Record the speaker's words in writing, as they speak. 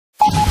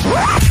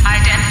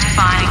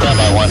Identifying.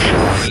 Standby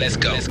one. Let's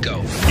go. Let's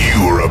go.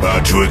 You are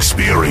about to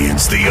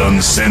experience the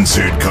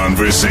uncensored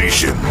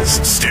conversations,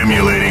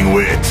 stimulating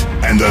wit,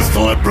 and the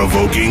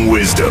thought-provoking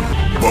wisdom.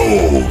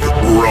 Bold,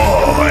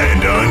 raw,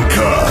 and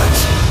uncut.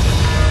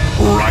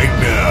 Right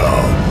now,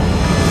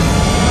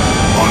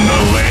 on the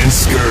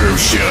LanceScurv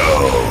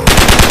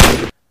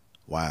Show.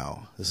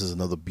 Wow, this is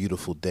another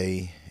beautiful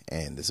day,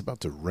 and it's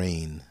about to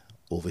rain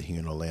over here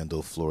in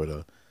Orlando,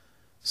 Florida.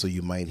 So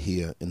you might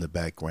hear in the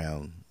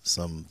background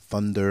some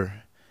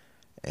thunder,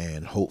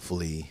 and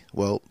hopefully,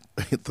 well,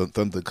 the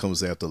thunder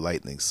comes after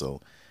lightning,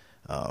 so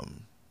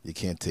you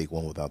can't take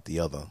one without the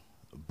other.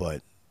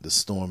 But the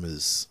storm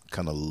is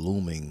kind of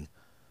looming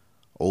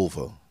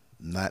over,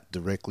 not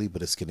directly,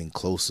 but it's getting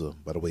closer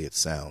by the way it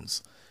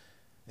sounds.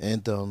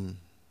 And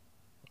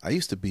I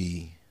used to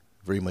be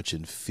very much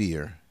in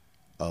fear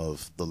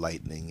of the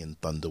lightning and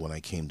thunder when I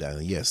came down.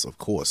 And yes, of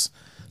course,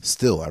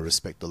 still I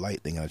respect the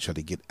lightning, and I try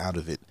to get out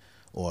of it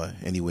or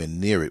anywhere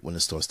near it when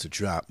it starts to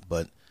drop,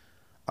 but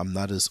I'm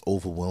not as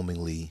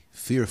overwhelmingly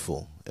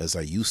fearful as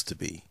I used to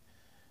be.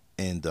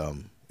 And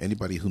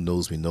anybody who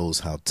knows me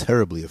knows how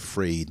terribly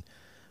afraid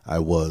I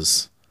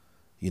was,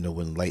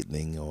 when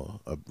lightning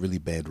or a really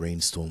bad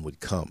rainstorm would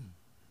come.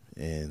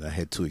 And I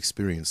had two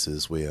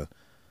experiences where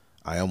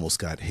I almost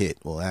got hit.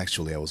 Well,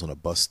 actually, I was on a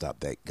bus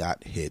stop that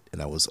got hit,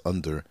 and I was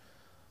under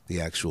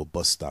the actual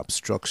bus stop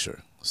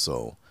structure.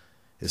 So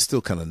it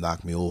still kind of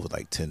knocked me over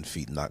like 10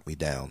 feet, knocked me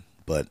down.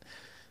 But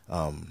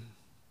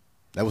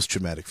that was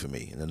traumatic for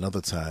me. And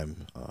another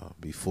time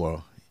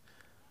before,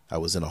 I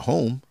was in a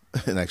home,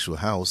 an actual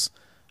house.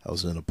 I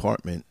was in an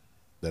apartment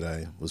that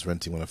I was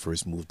renting when I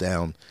first moved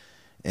down.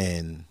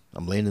 And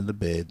I'm laying in the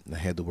bed, and I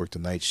had to work the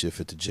night shift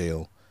at the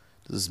jail.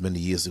 This is many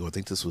years ago. I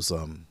think this was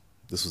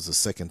the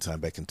second time,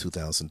 back in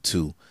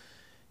 2002.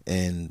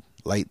 And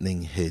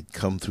lightning had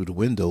come through the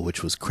window,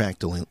 which was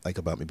cracked only like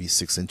about maybe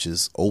 6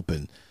 inches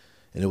open.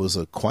 And it was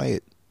a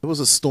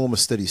storm, a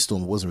steady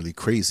storm. It wasn't really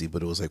crazy,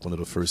 but it was like one of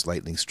the first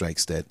lightning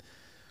strikes that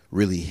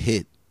really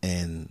hit.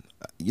 And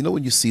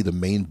when you see the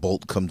main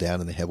bolt come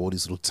down and they have all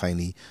these little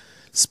tiny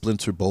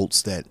splinter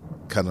bolts that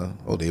kind of,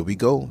 oh, there we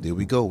go.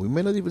 We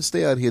may not even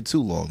stay out here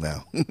too long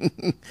now.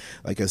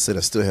 Like I said, I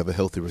still have a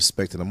healthy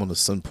respect, and I'm on the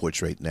sun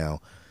porch right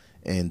now.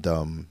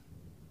 And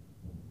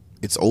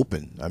it's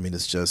open. I mean,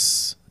 it's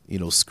just,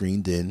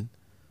 screened in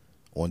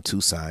on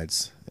two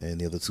sides,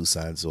 and the other two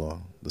sides are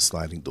the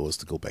sliding doors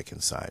to go back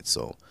inside.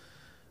 So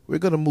we're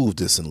going to move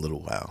this in a little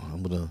while.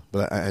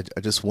 But I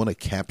just want to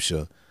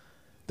capture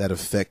that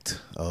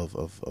effect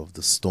of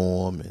the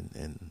storm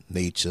and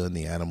nature and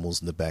the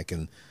animals in the back.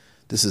 And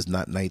this is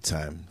not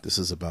nighttime. This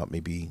is about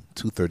maybe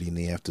 2:30 in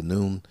the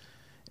afternoon.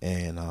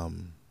 And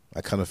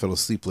I kind of fell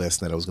asleep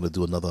last night. I was going to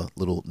do another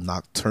little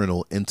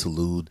nocturnal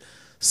interlude,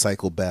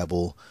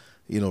 psychobabble,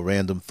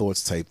 random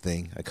thoughts type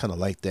thing. I kind of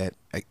like that.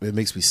 It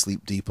makes me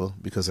sleep deeper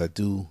because I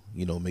do,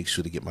 make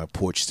sure to get my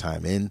porch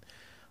time in,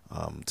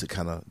 to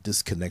kind of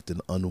disconnect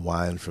and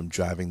unwind from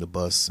driving the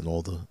bus and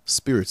all the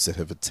spirits that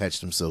have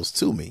attached themselves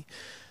to me.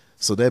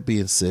 So that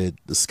being said,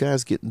 the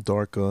sky's getting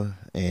darker,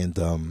 and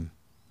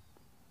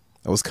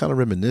I was kind of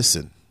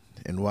reminiscing.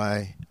 And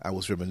why I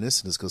was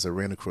reminiscing is because I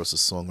ran across a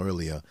song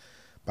earlier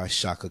by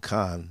Shaka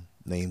Khan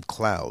named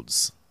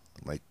Clouds.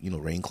 Like,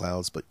 rain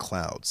clouds, but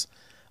clouds.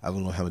 I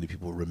don't know how many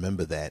people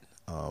remember that.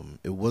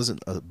 It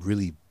wasn't a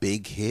really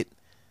big hit.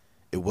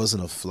 It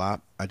wasn't a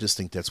flop. I just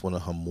think that's one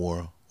of her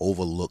more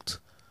overlooked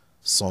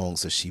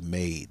songs that she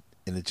made.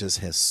 And it just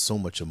has so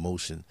much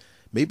emotion.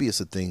 Maybe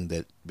it's a thing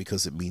that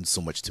because it means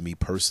so much to me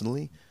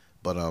personally.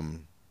 But,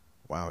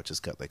 wow, it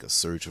just got like a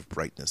surge of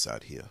brightness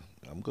out here.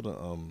 I'm going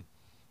to,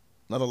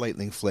 not a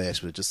lightning flash,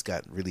 but it just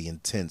got really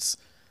intense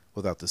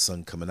without the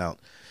sun coming out.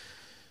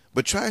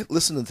 But try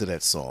listening to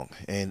that song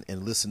and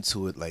listen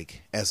to it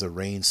like as a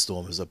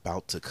rainstorm is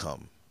about to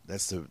come.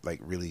 That's the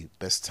really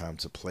best time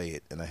to play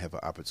it. And I have an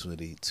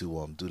opportunity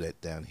to do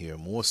that down here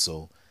more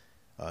so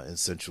in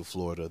Central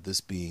Florida,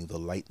 this being the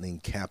lightning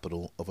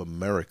capital of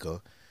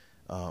America.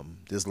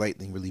 There's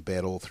lightning really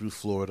bad all through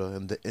Florida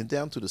and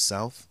down to the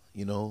south,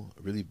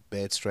 really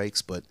bad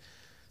strikes. But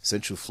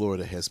Central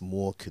Florida has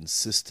more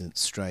consistent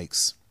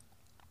strikes,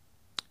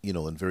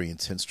 and very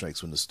intense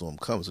strikes when the storm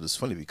comes. And it's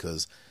funny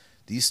because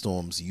these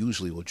storms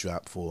usually will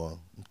drop for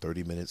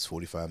 30 minutes,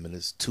 45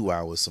 minutes, 2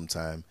 hours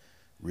sometime,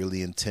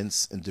 really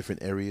intense in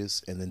different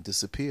areas, and then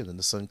disappear. And then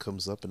the sun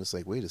comes up, and it's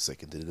like, wait a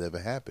second, did it ever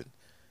happen?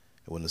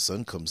 And when the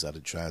sun comes out,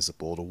 it dries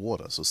up all the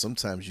water. So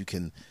sometimes you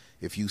can,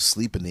 if you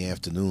sleep in the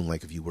afternoon,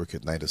 like if you work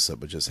at night or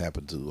something, just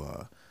happen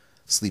to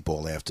sleep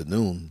all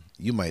afternoon,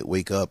 you might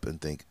wake up and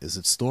think, is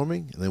it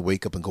storming? And then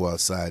wake up and go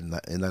outside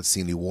and not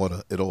see any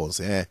water at all.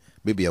 Say,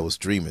 maybe I was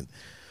dreaming.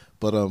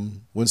 But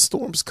when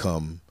storms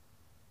come,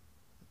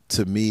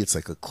 to me, it's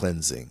like a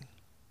cleansing.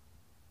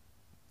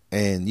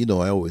 And,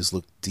 I always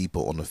look deeper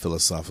on the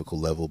philosophical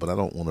level, but I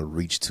don't want to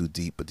reach too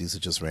deep. But these are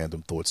just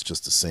random thoughts,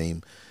 just the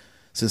same.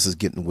 Since it's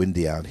getting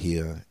windy out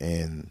here,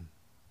 and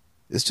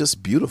it's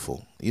just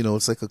beautiful.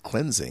 It's like a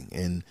cleansing.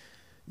 And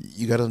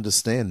you got to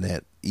understand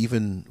that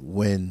even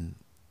when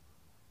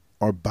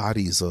our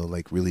bodies are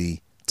like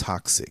really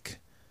toxic,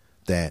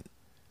 that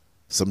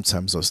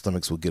sometimes our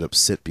stomachs will get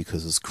upset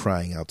because it's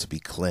crying out to be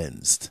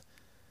cleansed.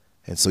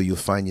 And so you'll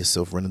find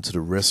yourself running to the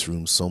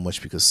restroom so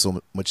much because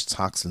so much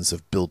toxins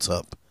have built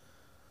up.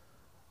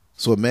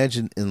 So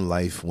imagine in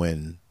life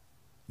when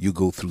you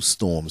go through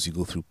storms, you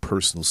go through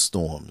personal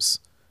storms,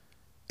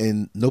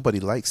 and nobody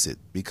likes it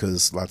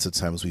because lots of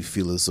times we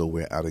feel as though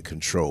we're out of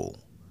control.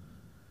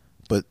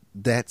 But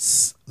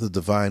that's the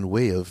divine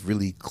way of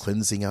really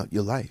cleansing out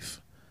your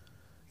life.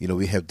 You know,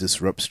 we have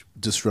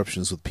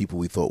disruptions with people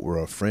we thought were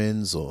our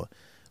friends, or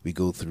we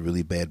go through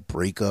really bad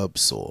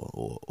breakups,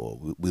 or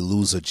we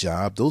lose a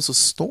job. Those are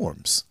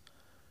storms.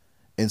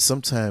 And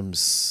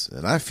sometimes,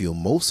 and I feel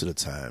most of the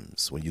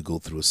times when you go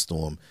through a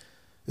storm,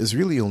 it's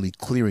really only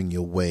clearing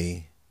your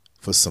way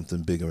for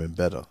something bigger and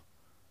better.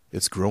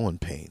 It's growing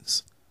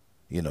pains.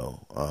 You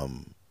know,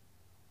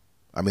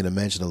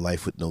 imagine a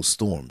life with no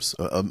storms.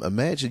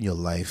 Imagine your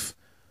life,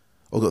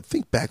 or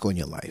think back on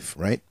your life,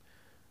 right?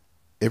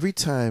 Every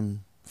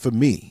time I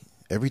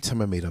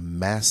made a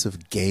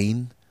massive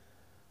gain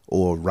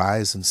or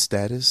rise in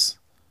status,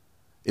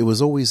 it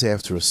was always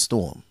after a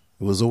storm.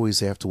 It was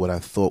always after what I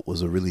thought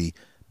was a really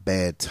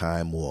bad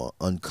time or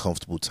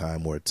uncomfortable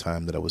time, or a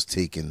time that I was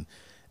taken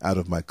out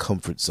of my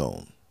comfort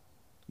zone.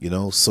 You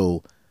know,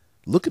 so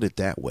look at it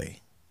that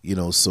way. You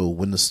know, so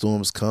when the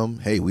storms come,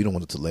 hey, we don't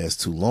want it to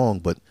last too long,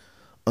 but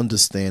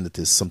understand that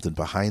there's something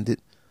behind it.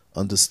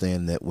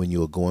 Understand that when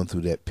you're going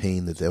through that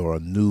pain, that there are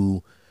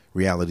new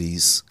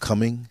realities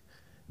coming,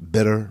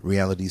 better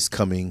realities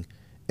coming.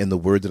 And the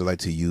word that I like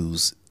to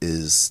use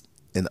is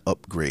an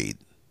upgrade.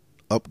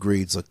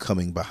 Upgrades are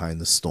coming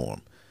behind the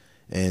storm.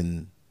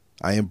 And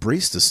I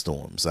embrace the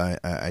storms.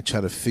 I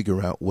try to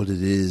figure out what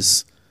it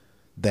is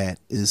that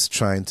is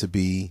trying to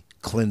be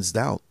cleansed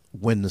out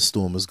when the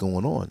storm is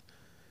going on.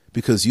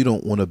 Because you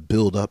don't want to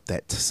build up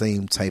that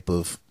same type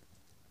of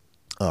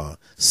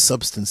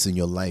substance in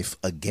your life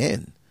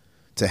again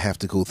to have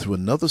to go through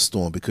another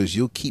storm, because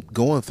you'll keep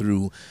going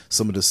through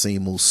some of the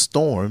same old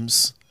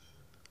storms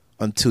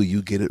until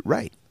you get it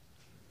right.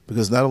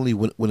 Because not only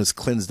when it's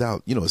cleansed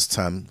out, you know, it's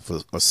time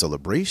for a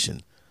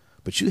celebration,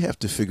 but you have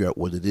to figure out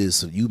what it is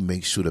so you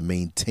make sure to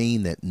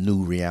maintain that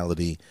new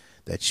reality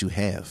that you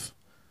have.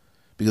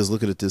 Because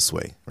look at it this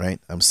way, right?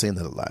 I'm saying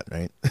that a lot,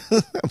 right?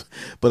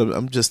 But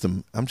I'm just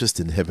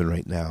in heaven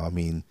right now. I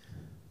mean,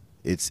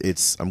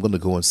 I'm going to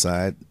go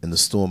inside, and the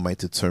storm might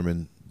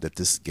determine that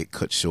this get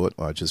cut short,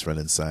 or I just run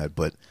inside.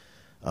 But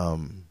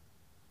I'm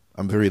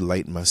very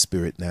light in my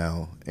spirit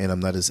now, and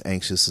I'm not as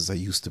anxious as I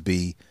used to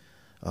be.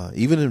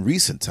 Even in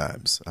recent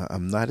times,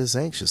 I'm not as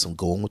anxious. I'm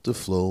going with the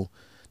flow.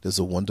 There's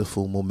a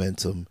wonderful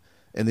momentum,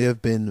 and there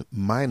have been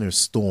minor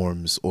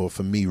storms, or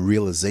for me,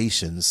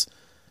 realizations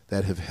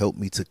that have helped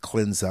me to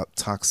cleanse out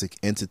toxic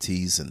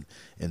entities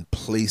and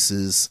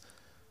places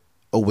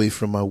away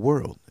from my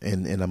world.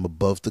 And I'm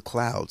above the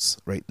clouds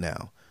right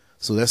now.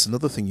 So that's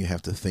another thing you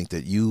have to think,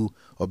 that you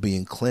are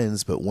being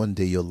cleansed, but one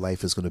day your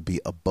life is going to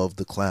be above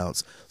the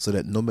clouds, so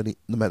that no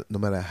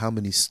matter how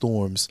many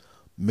storms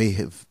may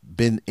have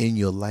been in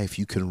your life,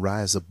 you can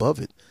rise above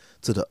it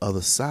to the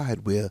other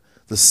side where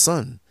the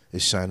sun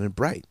is shining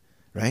bright,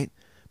 right?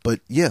 But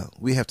yeah,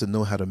 we have to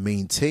know how to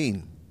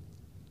maintain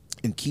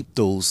and keep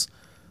those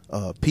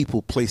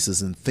people,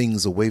 places, and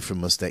things away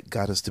from us that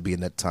got us to be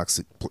in that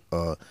toxic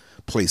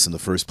place in the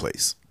first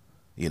place,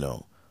 you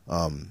know.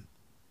 And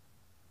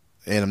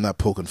I'm not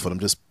poking fun. I'm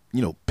just,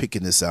 you know,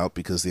 picking this out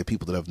because there are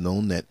people that I've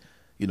known that,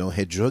 you know,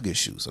 had drug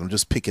issues. I'm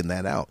just picking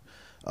that out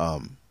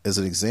as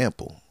an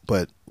example.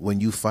 But when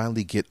you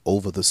finally get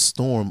over the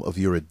storm of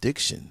your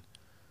addiction,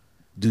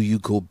 do you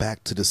go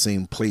back to the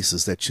same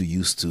places that you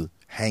used to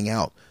hang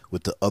out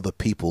with the other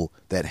people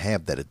that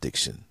have that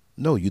addiction?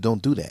 No, you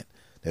don't do that.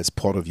 That's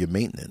part of your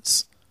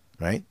maintenance,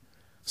 right?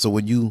 So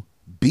when you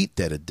beat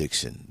that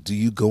addiction, do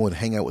you go and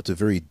hang out with the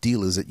very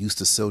dealers that used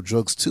to sell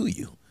drugs to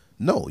you?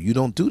 No, you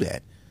don't do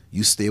that.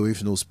 You stay away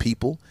from those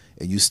people,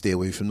 and you stay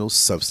away from those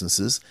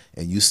substances,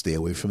 and you stay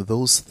away from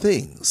those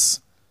things.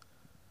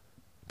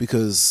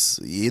 Because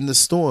in the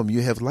storm,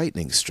 you have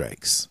lightning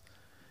strikes.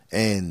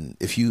 And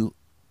if you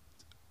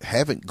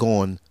haven't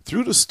gone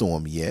through the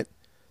storm yet,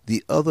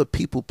 the other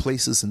people,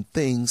 places, and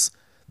things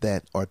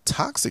that are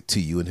toxic to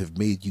you and have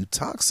made you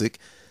toxic,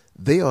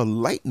 they are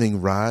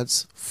lightning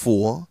rods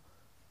for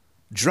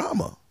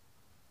drama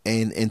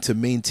and to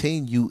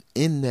maintain you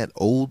in that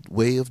old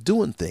way of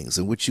doing things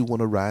in which you want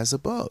to rise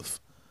above.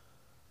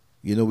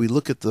 You know, we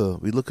look at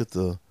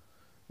the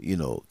you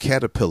know,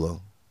 caterpillar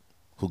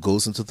who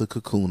goes into the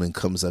cocoon and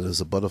comes out as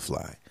a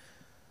butterfly.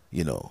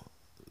 You know,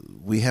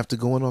 we have to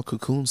go in our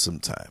cocoon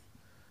sometime.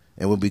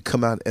 And when we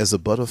come out as a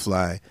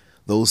butterfly,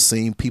 those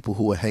same people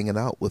who were hanging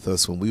out with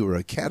us when we were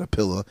a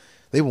caterpillar,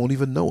 they won't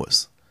even know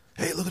us.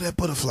 Hey, look at that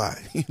butterfly,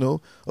 you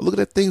know, or look at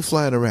that thing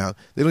flying around.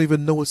 They don't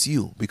even know it's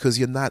you because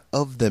you're not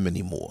of them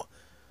anymore.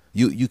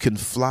 You can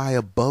fly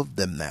above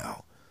them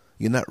now.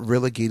 You're not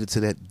relegated to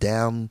that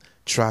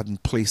downtrodden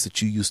place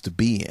that you used to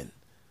be in.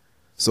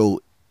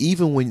 So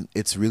even when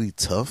it's really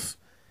tough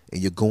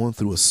and you're going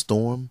through a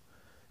storm,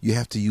 You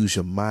have to use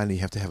your mind. You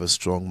have to have a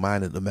strong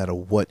mind, and no matter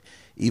what,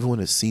 even when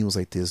it seems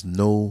like there's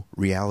no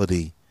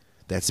reality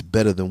that's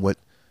better than what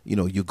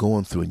you're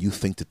going through, and you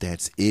think that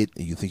that's it,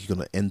 and you think you're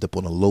going to end up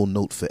on a low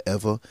note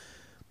forever,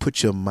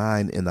 put your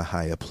mind in a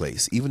higher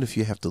place. Even if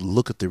you have to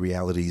look at the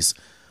realities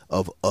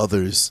of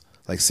others,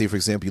 like say for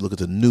example, you look at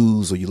the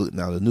news, or you look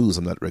now the news.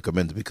 I'm not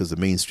recommending because the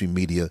mainstream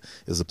media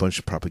is a bunch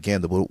of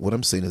propaganda. But what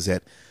I'm saying is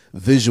that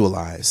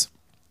visualize.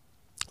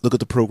 Look at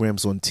the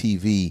programs on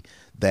TV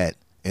that,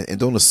 and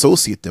don't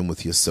associate them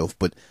with yourself,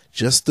 but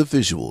just the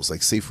visuals.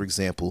 Like say for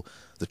example,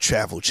 the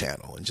Travel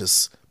Channel, and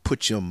just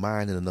put your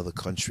mind in another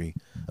country,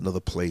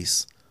 another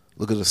place.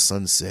 Look at a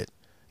sunset,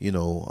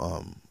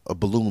 a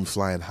balloon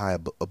flying high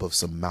above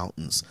some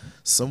mountains,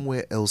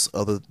 somewhere else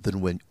other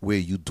than where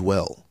you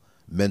dwell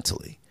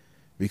mentally.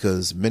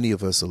 Because many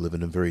of us are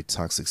living in very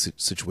toxic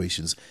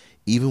situations,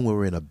 even when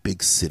we're in a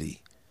big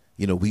city.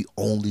 We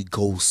only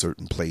go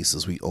certain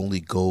places. We only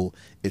go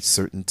at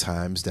certain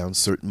times, down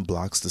certain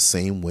blocks the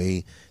same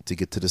way to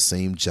get to the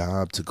same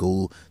job, to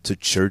go to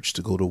church,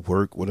 to go to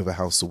work, whatever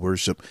house of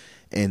worship.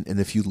 And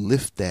if you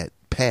lift that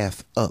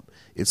path up,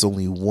 it's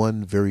only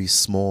one very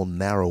small,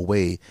 narrow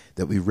way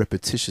that we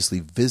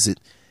repetitiously visit.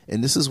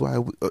 And this is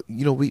why,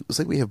 it's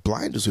like we have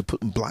blinders. We're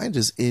putting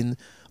blinders in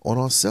on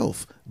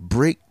ourselves.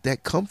 Break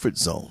that comfort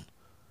zone.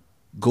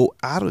 Go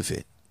out of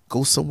it.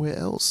 Go somewhere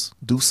else.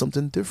 Do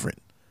something different,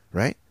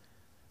 right?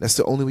 That's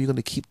the only way you're going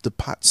to keep the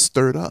pot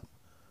stirred up.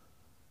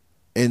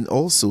 And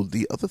also,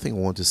 the other thing I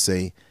want to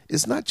say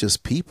is not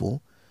just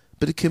people,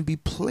 but it can be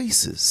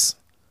places,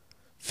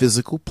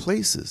 physical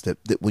places that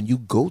when you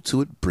go to,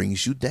 it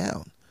brings you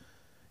down.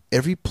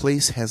 Every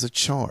place has a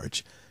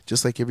charge,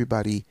 just like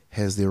everybody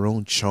has their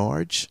own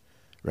charge,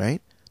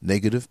 right?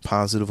 Negative,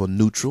 positive, or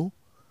neutral.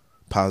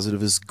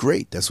 Positive is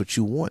great. That's what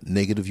you want.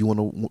 Negative, you want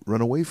to run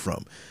away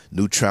from.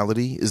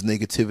 Neutrality is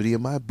negativity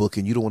in my book,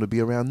 and you don't want to be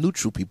around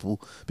neutral people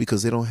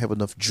because they don't have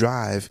enough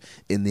drive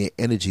in their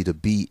energy to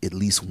be at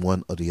least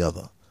one or the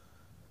other.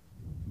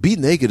 Be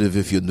negative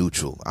if you're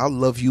neutral. I'll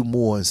love you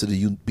more instead of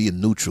you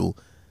being neutral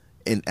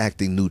and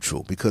acting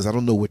neutral, because I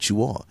don't know what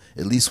you are.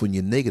 At least when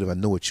you're negative, I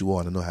know what you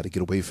are and I know how to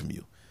get away from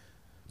you.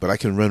 But I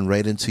can run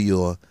right into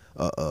your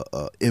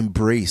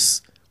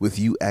embrace with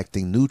you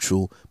acting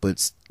neutral,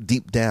 but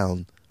deep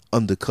down,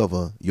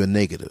 undercover, you're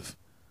negative.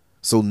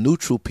 So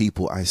neutral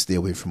people I stay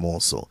away from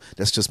also.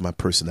 That's just my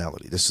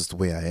personality. That's just the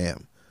way I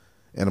am.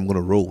 And I'm going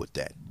to roll with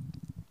that.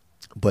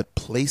 But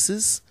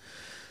places,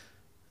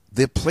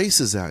 there are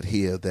places out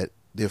here that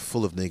they're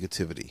full of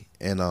negativity.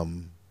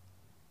 And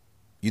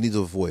you need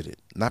to avoid it.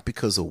 Not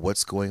because of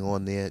what's going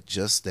on there,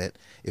 just that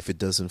if it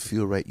doesn't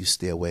feel right, you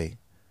stay away.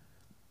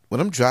 When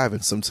I'm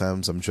driving,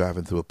 sometimes I'm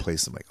driving through a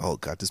place, I'm like, oh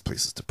God, this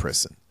place is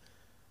depressing.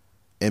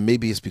 And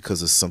maybe it's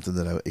because of something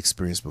that I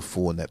experienced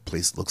before, and that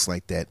place looks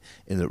like that,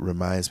 and it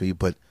reminds me.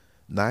 But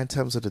 9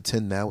 times out of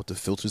 10 now, with the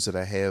filters that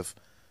I have,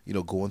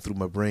 going through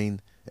my brain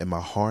and my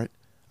heart,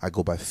 I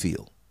go by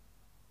feel.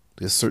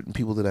 There's certain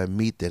people that I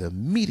meet that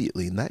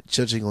immediately, not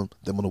judging on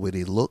them on the way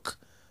they look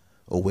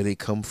or where they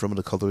come from and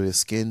the color of their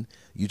skin,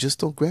 you just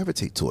don't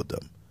gravitate toward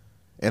them.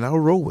 And I'll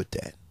roll with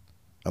that.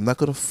 I'm not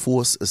going to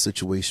force a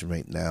situation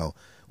right now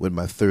when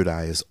my third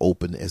eye is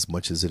open as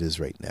much as it is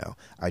right now.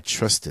 I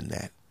trust in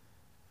that.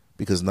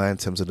 Because 9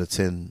 times out of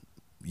 10,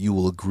 you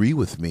will agree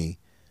with me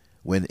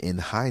when in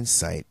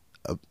hindsight,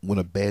 when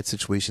a bad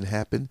situation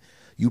happened,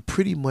 you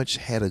pretty much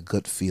had a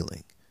gut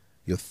feeling.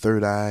 Your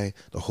third eye,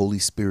 the Holy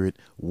Spirit,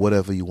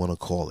 whatever you want to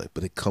call it,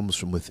 but it comes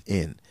from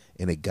within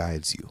and it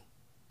guides you.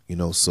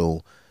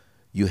 So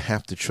you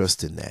have to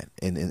trust in that.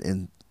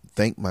 And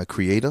thank my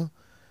Creator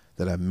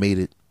that I made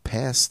it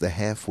past the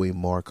halfway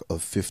mark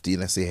of 50.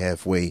 And I say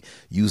halfway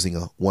using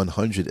a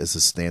 100 as a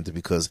standard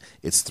because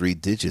it's 3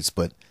 digits,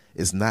 but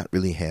it's not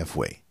really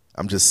halfway.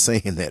 I'm just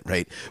saying that,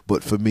 right?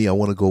 But for me, I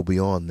want to go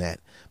beyond that.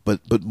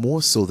 But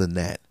more so than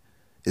that,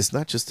 it's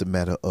not just a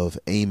matter of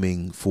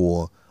aiming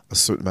for a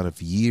certain amount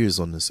of years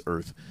on this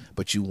earth,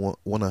 but you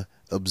want to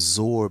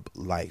absorb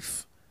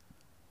life.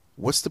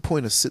 What's the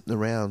point of sitting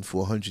around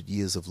for 100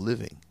 years of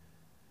living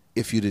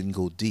if you didn't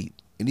go deep?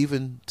 And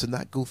even to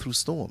not go through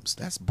storms,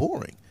 that's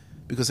boring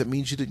because it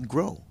means you didn't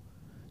grow.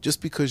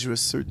 Just because you're a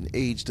certain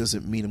age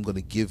doesn't mean I'm going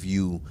to give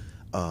you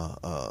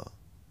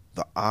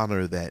the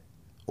honor that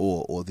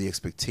or the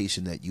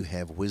expectation that you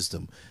have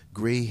wisdom.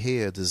 Gray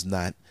hair does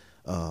not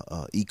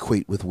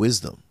equate with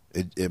wisdom.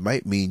 It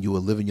might mean you were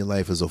living your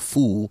life as a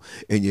fool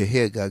and your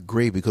hair got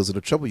gray because of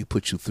the trouble you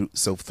put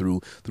yourself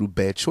through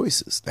bad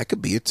choices. That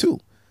could be it too,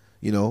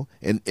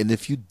 and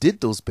if you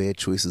did those bad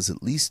choices,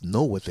 at least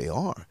know what they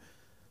are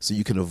so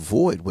you can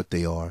avoid what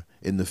they are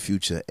in the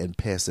future and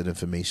pass that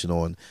information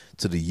on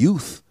to the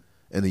youth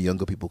and the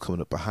younger people coming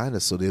up behind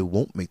us so they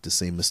won't make the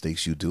same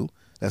mistakes you do.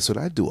 That's what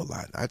I do a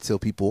lot. I tell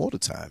people all the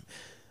time,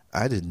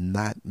 I did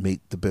not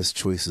make the best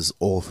choices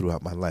all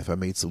throughout my life. I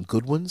made some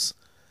good ones,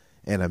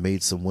 and I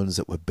made some ones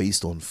that were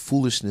based on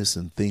foolishness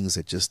and things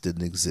that just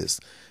didn't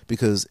exist.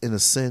 Because in a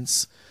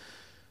sense,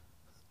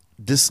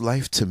 this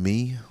life to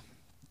me,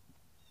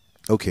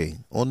 okay,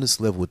 on this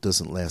level, it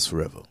doesn't last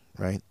forever,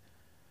 right?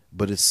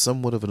 But it's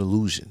somewhat of an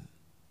illusion.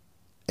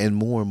 And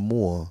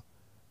more,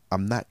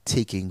 I'm not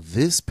taking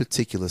this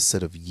particular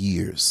set of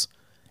years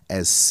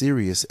as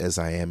serious as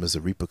I am as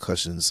the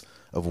repercussions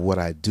of what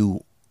I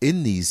do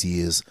in these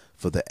years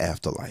for the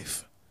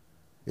afterlife.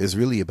 It's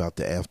really about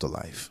the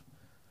afterlife.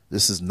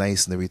 This is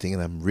nice and everything,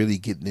 and I'm really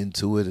getting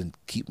into it and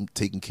keep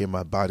taking care of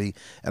my body,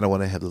 and I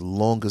want to have the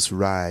longest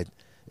ride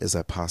as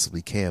I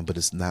possibly can, but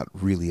it's not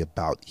really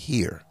about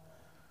here.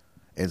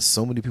 And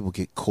so many people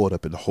get caught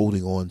up in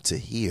holding on to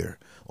here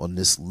on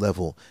this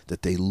level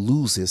that they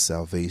lose their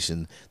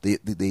salvation. They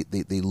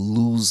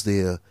lose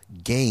their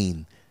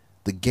gain,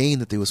 the gain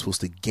that they were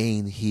supposed to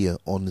gain here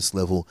on this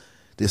level.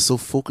 They're so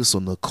focused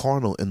on the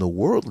carnal and the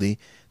worldly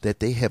that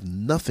they have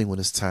nothing when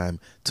it's time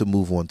to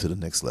move on to the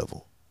next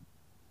level.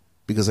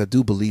 Because I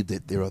do believe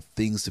that there are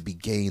things to be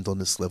gained on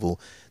this level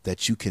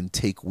that you can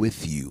take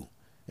with you.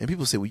 And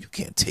people say, well, you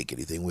can't take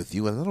anything with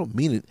you. And I don't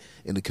mean it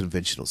in the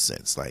conventional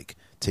sense, like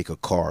take a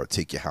car,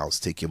 take your house,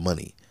 take your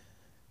money,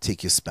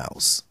 take your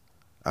spouse.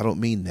 I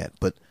don't mean that.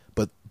 But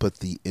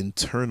the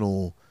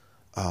internal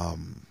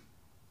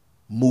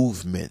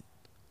movement,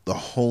 the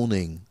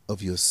honing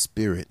of your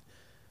spirit,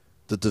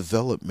 the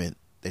development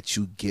that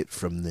you get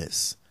from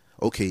this.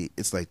 Okay,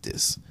 it's like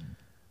this.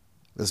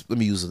 Let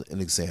me use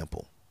an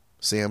example.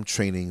 Say I'm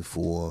training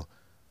for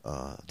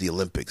the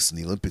Olympics, and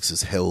the Olympics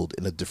is held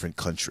in a different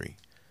country.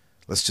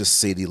 Let's just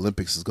say the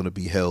Olympics is going to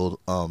be held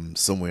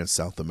somewhere in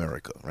South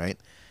America, right?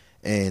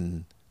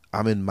 And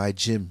I'm in my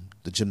gym,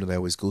 the gym that I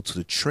always go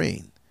to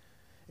train.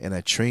 And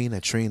I train.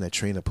 I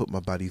put my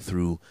body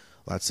through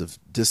lots of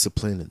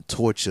discipline and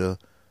torture,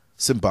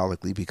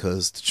 symbolically,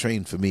 because to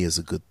train for me is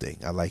a good thing.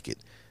 I like it.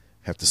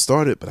 Have to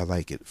start it, but I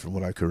like it from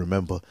what I can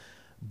remember.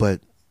 But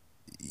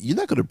you're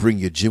not going to bring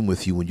your gym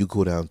with you when you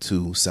go down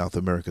to South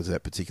America, to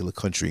that particular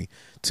country,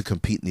 to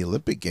compete in the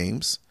Olympic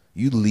Games.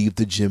 You leave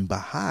the gym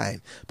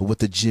behind. But what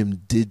the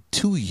gym did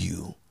to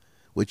you,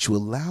 what you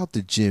allowed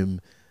the gym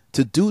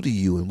to do to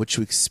you, and what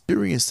you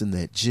experienced in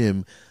that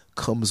gym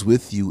comes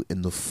with you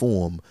in the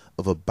form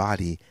of a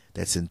body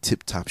that's in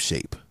tip-top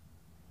shape.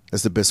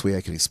 That's the best way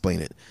I can explain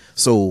it.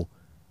 So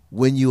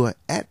when you are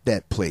at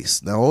that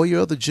place, now all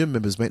your other gym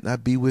members might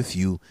not be with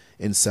you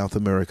in South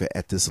America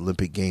at this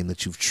Olympic game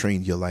that you've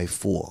trained your life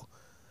for,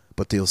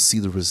 but they'll see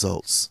the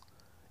results.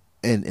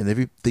 And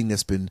everything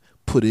that's been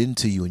put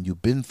into you and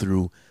you've been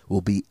through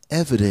will be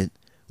evident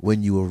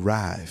when you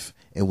arrive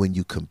and when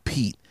you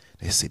compete.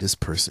 They say this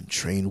person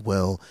trained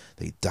well,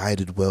 they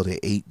dieted well, they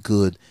ate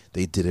good,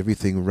 they did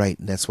everything right,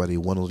 and that's why they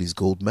won all these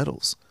gold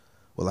medals.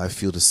 Well, I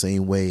feel the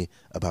same way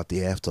about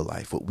the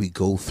afterlife, what we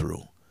go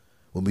through.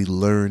 When we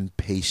learn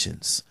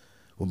patience,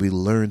 when we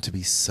learn to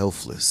be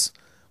selfless,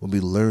 when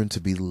we learn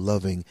to be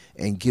loving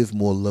and give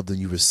more love than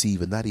you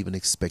receive and not even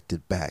expect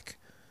it back.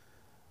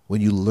 When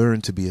you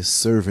learn to be a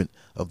servant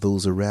of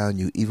those around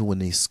you, even when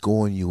they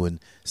scorn you and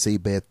say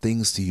bad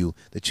things to you,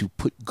 that you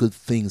put good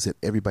things that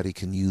everybody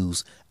can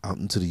use out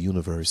into the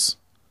universe.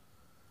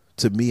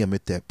 To me, I'm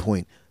at that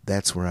point.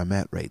 That's where I'm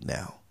at right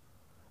now.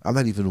 I'm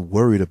not even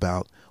worried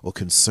about or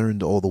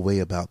concerned all the way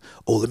about,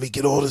 oh, let me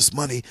get all this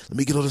money.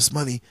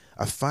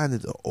 I find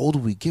that the older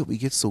we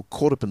get so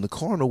caught up in the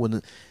carnal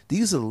when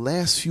these are the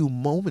last few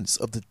moments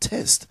of the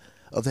test,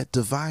 of that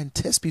divine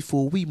test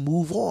before we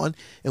move on,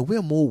 and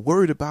we're more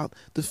worried about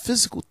the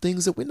physical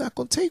things that we're not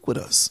going to take with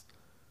us.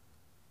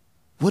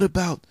 What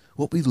about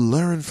what we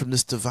learn from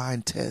this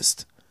divine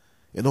test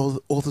and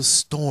all the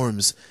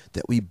storms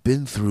that we've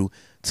been through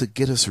to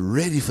get us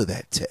ready for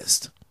that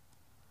test?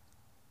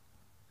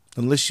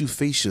 Unless you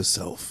face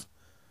yourself,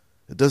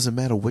 it doesn't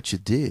matter what you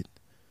did,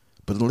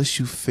 but unless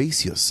you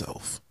face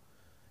yourself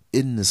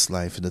in this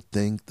life and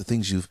the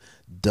things you've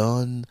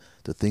done,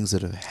 the things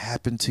that have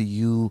happened to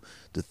you,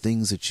 the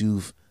things that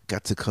you've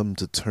got to come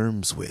to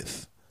terms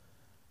with,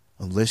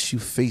 unless you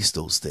face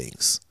those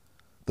things,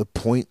 the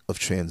point of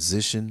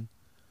transition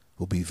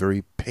will be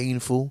very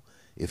painful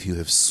if you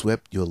have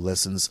swept your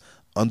lessons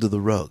under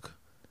the rug.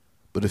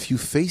 But if you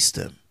face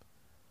them,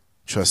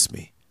 trust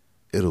me,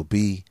 it'll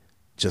be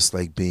just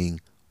like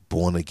being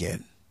born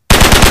again.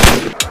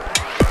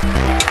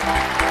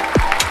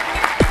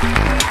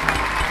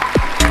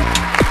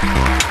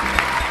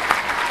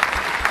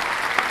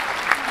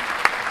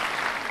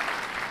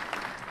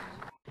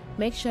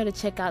 Make sure to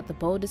check out the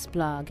boldest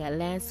blog at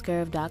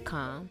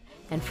LanceScurv.com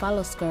and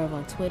follow Scurv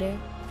on Twitter,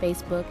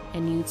 Facebook,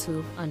 and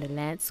YouTube under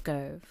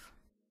LanceScurv.